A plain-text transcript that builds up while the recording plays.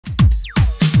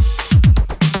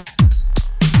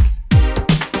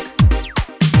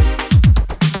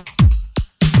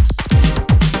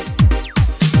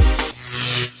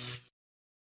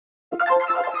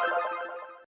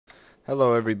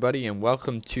Hello everybody and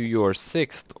welcome to your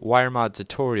 6th Wiremod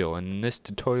tutorial. And in this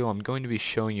tutorial I'm going to be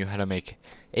showing you how to make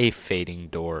a fading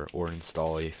door or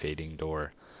install a fading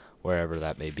door wherever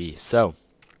that may be. So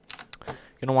you're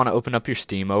going to want to open up your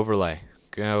Steam overlay.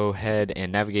 Go ahead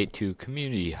and navigate to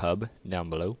Community Hub down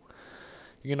below.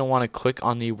 You're going to want to click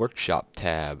on the Workshop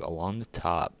tab along the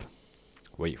top.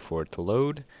 Wait for it to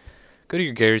load. Go to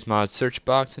your Garry's Mod search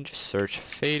box and just search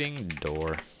fading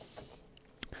door.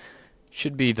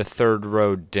 Should be the third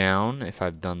row down if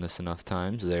I've done this enough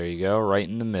times. There you go, right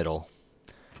in the middle.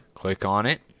 Click on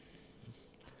it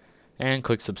and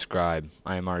click subscribe.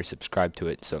 I am already subscribed to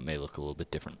it, so it may look a little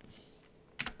bit different.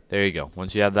 There you go.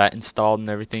 Once you have that installed and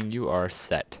everything, you are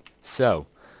set. So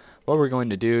what we're going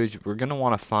to do is we're going to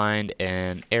want to find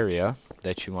an area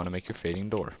that you want to make your fading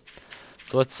door.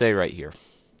 So let's say right here.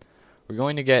 We're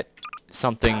going to get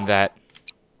something that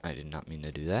I did not mean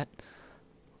to do that.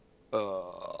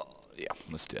 Yeah,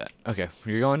 let's do that. Okay,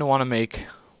 you're going to want to make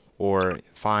or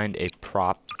find a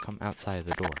prop. Come outside of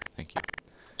the door. Thank you.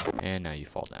 And now you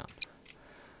fall down.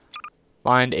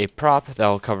 Find a prop that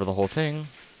will cover the whole thing,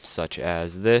 such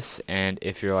as this. And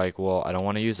if you're like, well, I don't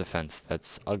want to use a fence,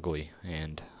 that's ugly.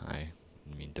 And I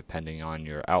mean, depending on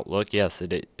your outlook, yes,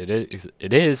 it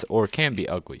is or can be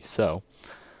ugly. So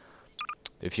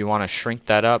if you want to shrink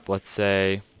that up, let's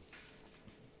say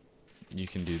you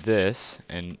can do this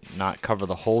and not cover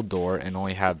the whole door and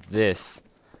only have this,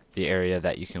 the area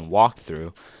that you can walk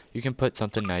through. You can put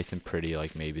something nice and pretty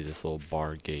like maybe this little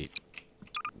bar gate.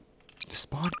 Just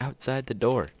spawn outside the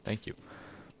door. Thank you.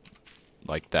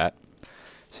 Like that.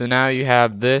 So now you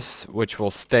have this, which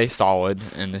will stay solid,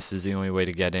 and this is the only way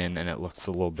to get in, and it looks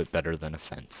a little bit better than a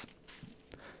fence.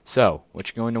 So what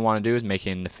you're going to want to do is make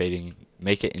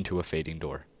it into a fading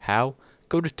door. How?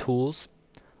 Go to Tools,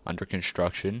 under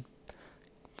Construction,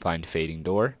 find fading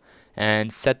door,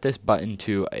 and set this button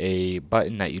to a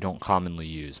button that you don't commonly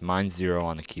use. Mine's 0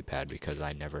 on the keypad because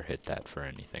I never hit that for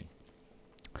anything.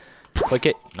 Click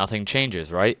it, nothing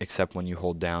changes, right? Except when you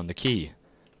hold down the key.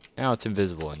 Now it's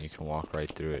invisible and you can walk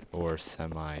right through it, or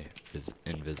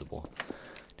semi-invisible.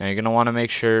 Now you're going to want to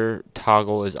make sure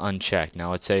toggle is unchecked.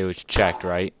 Now let's say it was checked,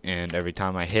 right? And every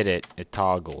time I hit it, it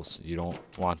toggles. You don't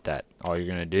want that. All you're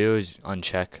going to do is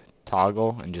uncheck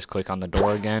toggle and just click on the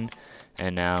door again.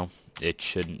 And now it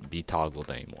shouldn't be toggled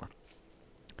anymore.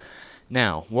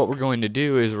 Now what we're going to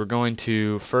do is we're going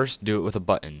to first do it with a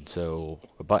button. So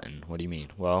a button, what do you mean?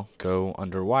 Well, go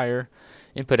under wire,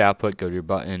 input output, go to your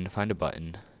button, find a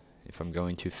button. If I'm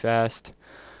going too fast,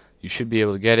 you should be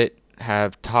able to get it.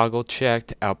 Have toggle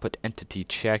checked, output entity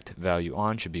checked, value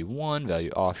on should be 1,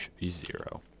 value off should be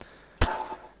 0.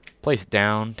 Place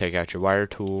down, take out your wire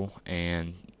tool,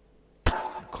 and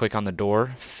click on the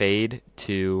door, fade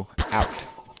to out.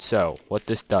 So what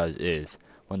this does is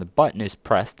when the button is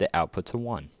pressed, it outputs a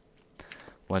 1.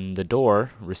 When the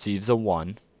door receives a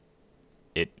 1,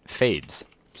 it fades.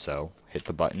 So hit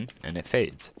the button and it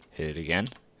fades. Hit it again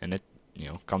and it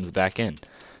comes back in.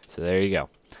 So there you go.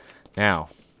 Now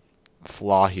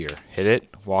flaw here. Hit it,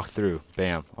 walk through,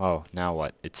 bam. Oh, now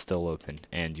what? It's still open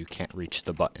and you can't reach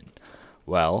the button.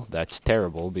 Well, that's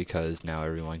terrible because now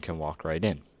everyone can walk right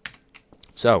in.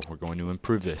 So we're going to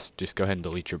improve this. Just go ahead and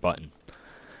delete your button.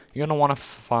 You're going to want to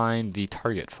find the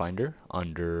target finder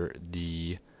under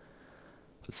the,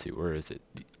 let's see, where is it?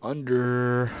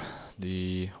 Under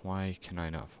the, why can I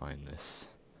not find this?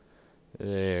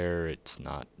 There, it's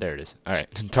not. There it is.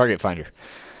 Alright, target finder.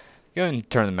 Go ahead and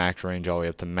turn the max range all the way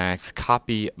up to max.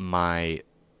 Copy my,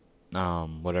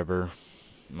 whatever,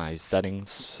 my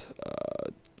settings.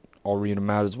 I'll read them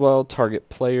out as well. Target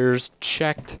players,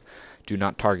 checked. Do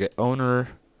not target owner,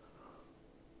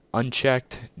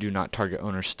 unchecked. Do not target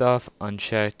owner stuff,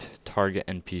 unchecked. Target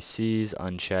NPCs,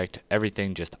 unchecked.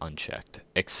 Everything just unchecked,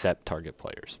 except target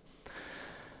players.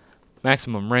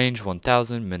 Maximum range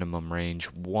 1000, minimum range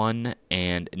 1,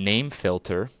 and name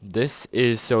filter. This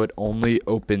is so it only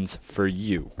opens for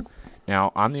you.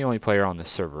 Now, I'm the only player on this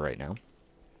server right now,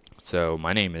 so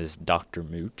my name is Dr.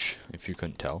 Mooch, if you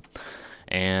couldn't tell.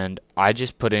 And I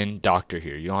just put in doctor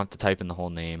here. You don't have to type in the whole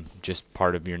name. Just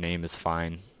part of your name is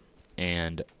fine.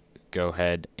 And go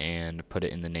ahead and put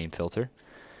it in the name filter.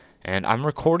 And I'm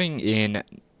recording in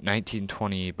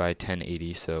 1920 by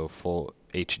 1080, so full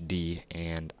HD.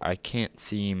 And I can't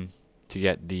seem to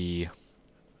get the,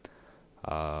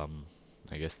 I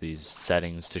guess these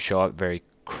settings to show up very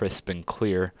crisp and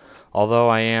clear. Although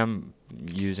I am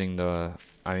using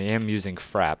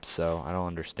Fraps, so I don't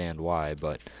understand why,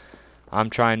 but I'm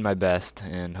trying my best,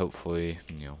 and hopefully,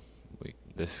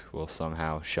 this will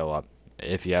somehow show up.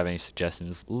 If you have any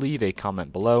suggestions, leave a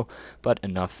comment below. But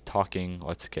enough talking,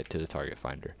 let's get to the target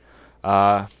finder.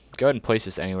 Go go ahead and place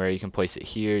this anywhere. You can place it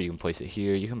here, you can place it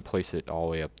here, you can place it all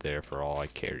the way up there for all I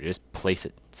care. Just place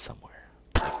it somewhere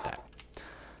like that.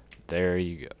 There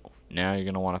you go. Now you're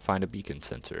going to want to find a beacon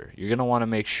sensor. You're going to want to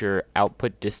make sure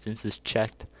output distance is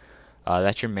checked.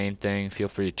 That's your main thing. Feel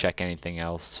free to check anything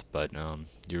else, but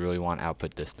you really want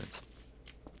output distance.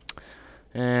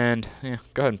 And yeah,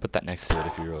 go ahead and put that next to it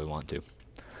if you really want to.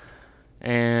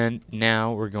 And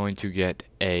now we're going to get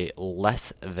a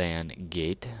less than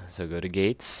gate. So go to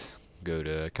gates, go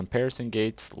to comparison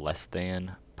gates, less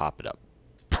than, pop it up.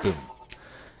 Boom.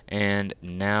 And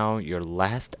now your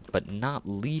last but not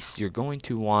least, you're going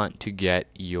to want to get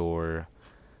your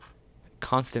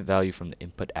constant value from the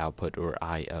input output, or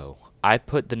I/O. I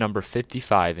put the number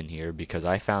 55 in here because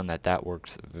I found that that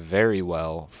works very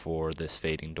well for this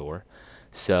fading door.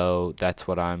 So that's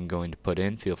what I'm going to put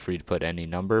in. Feel free to put any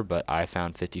number, but I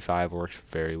found 55 works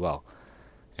very well.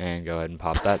 And go ahead and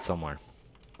pop that somewhere.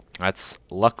 That's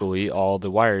luckily all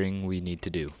the wiring we need to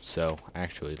do. So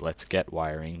actually, let's get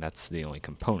wiring. That's the only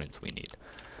components we need.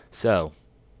 So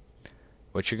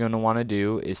what you're going to want to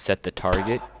do is set the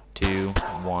target to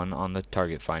 1 on the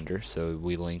target finder. So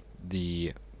we link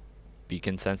the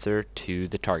beacon sensor to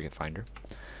the target finder.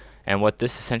 And what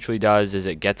this essentially does is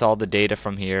it gets all the data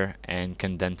from here and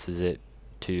condenses it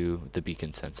to the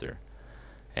beacon sensor.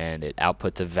 And it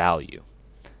outputs a value.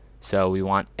 So we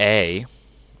want A.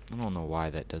 I don't know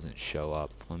why that doesn't show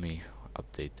up. Let me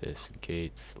update this.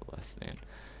 Gates less than.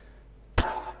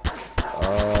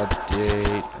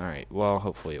 Update. Alright, well,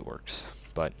 hopefully it works.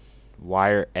 But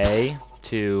wire A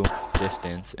to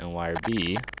distance and wire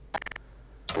B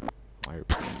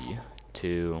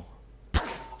to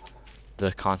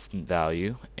the constant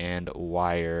value, and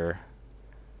wire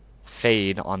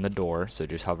fade on the door, so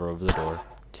just hover over the door,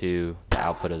 to the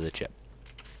output of the chip.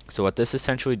 So what this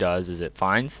essentially does is it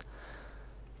finds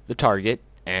the target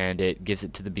and it gives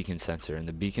it to the beacon sensor, and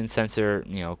the beacon sensor,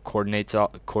 you know,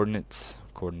 calculates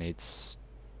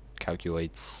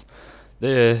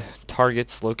the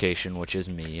target's location, which is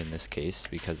me in this case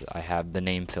because I have the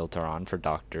name filter on for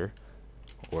Doctor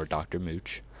or Dr.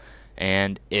 Mooch.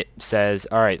 And it says,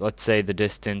 alright, let's say the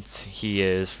distance he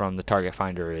is from the target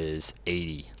finder is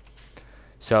 80.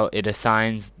 So it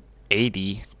assigns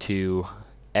 80 to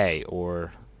A,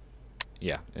 or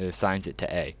yeah, it assigns it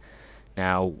to A.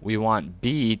 Now we want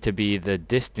B to be the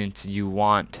distance you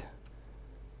want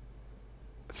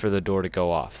for the door to go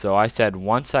off. So I said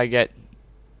once I get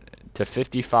to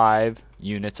 55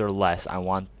 units or less, I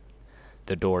want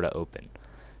the door to open.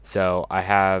 So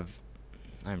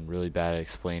I'm really bad at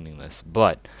explaining this,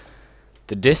 but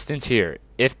the distance here,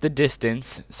 if the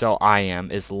distance, so I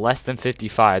am, is less than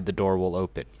 55, the door will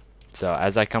open. So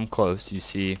as I come close, you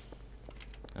see,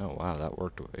 oh wow, that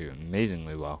worked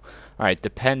amazingly well. Alright,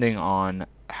 depending on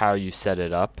how you set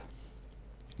it up,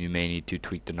 you may need to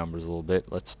tweak the numbers a little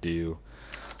bit. Let's do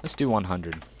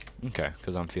 100. Okay,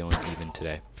 because I'm feeling even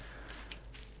today.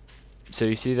 So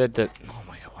you see that oh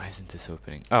my god, why isn't this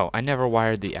opening? Oh, I never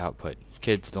wired the output.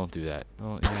 Kids, don't do that.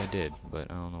 Oh, yeah, I did, but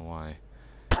I don't know why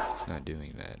it's not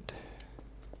doing that.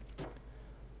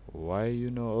 Why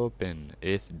you no open?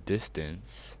 If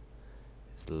distance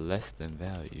is less than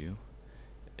value,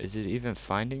 is it even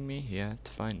finding me? Yeah, it's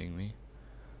finding me.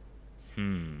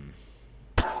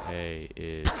 A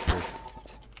is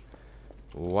distance.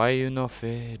 Why you no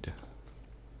fade?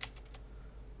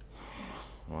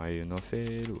 Why you no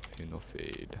fade? Why you no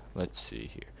fade? Let's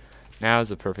see here. Now is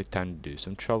the perfect time to do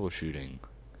some troubleshooting.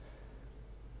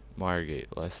 Wire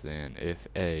gate less than if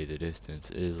A, the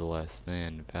distance, is less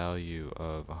than value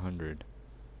of 100.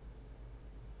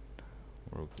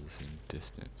 World position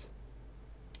distance.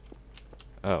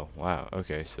 Oh, wow.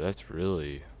 Okay, so that's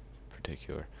really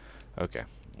particular. Okay,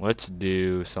 let's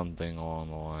do something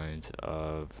along the lines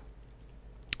of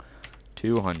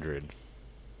 200.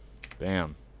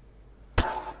 Bam.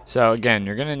 So again,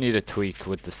 you're going to need to tweak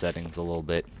with the settings a little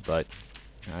bit, but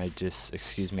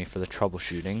excuse me for the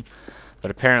troubleshooting, but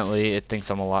apparently it thinks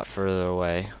I'm a lot further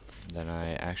away than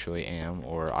I actually am,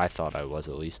 or I thought I was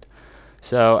at least.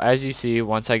 So as you see,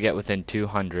 once I get within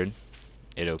 200,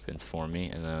 it opens for me,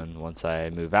 and then once I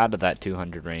move out of that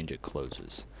 200 range, it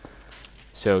closes.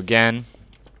 So again,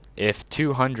 if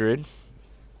 200,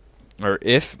 or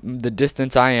if the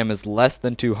distance I am is less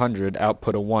than 200,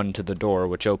 output a 1 to the door,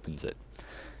 which opens it.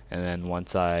 And then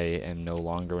once I am no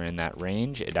longer in that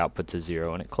range, it outputs a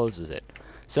 0 and it closes it.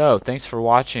 So, thanks for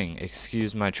watching.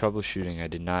 Excuse my troubleshooting. I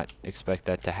did not expect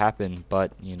that to happen,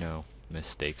 but, you know,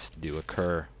 mistakes do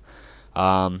occur.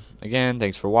 Again,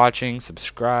 thanks for watching.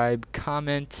 Subscribe,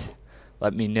 comment.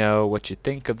 Let me know what you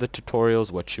think of the tutorials,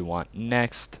 what you want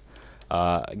next.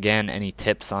 Again, any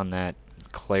tips on that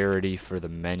clarity for the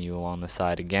menu along the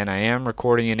side. Again, I am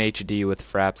recording in HD with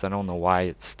Fraps. I don't know why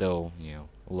it's still, you know,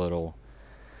 a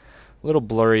little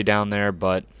blurry down there,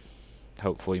 but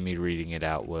hopefully me reading it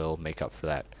out will make up for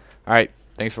that. Alright,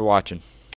 thanks for watching.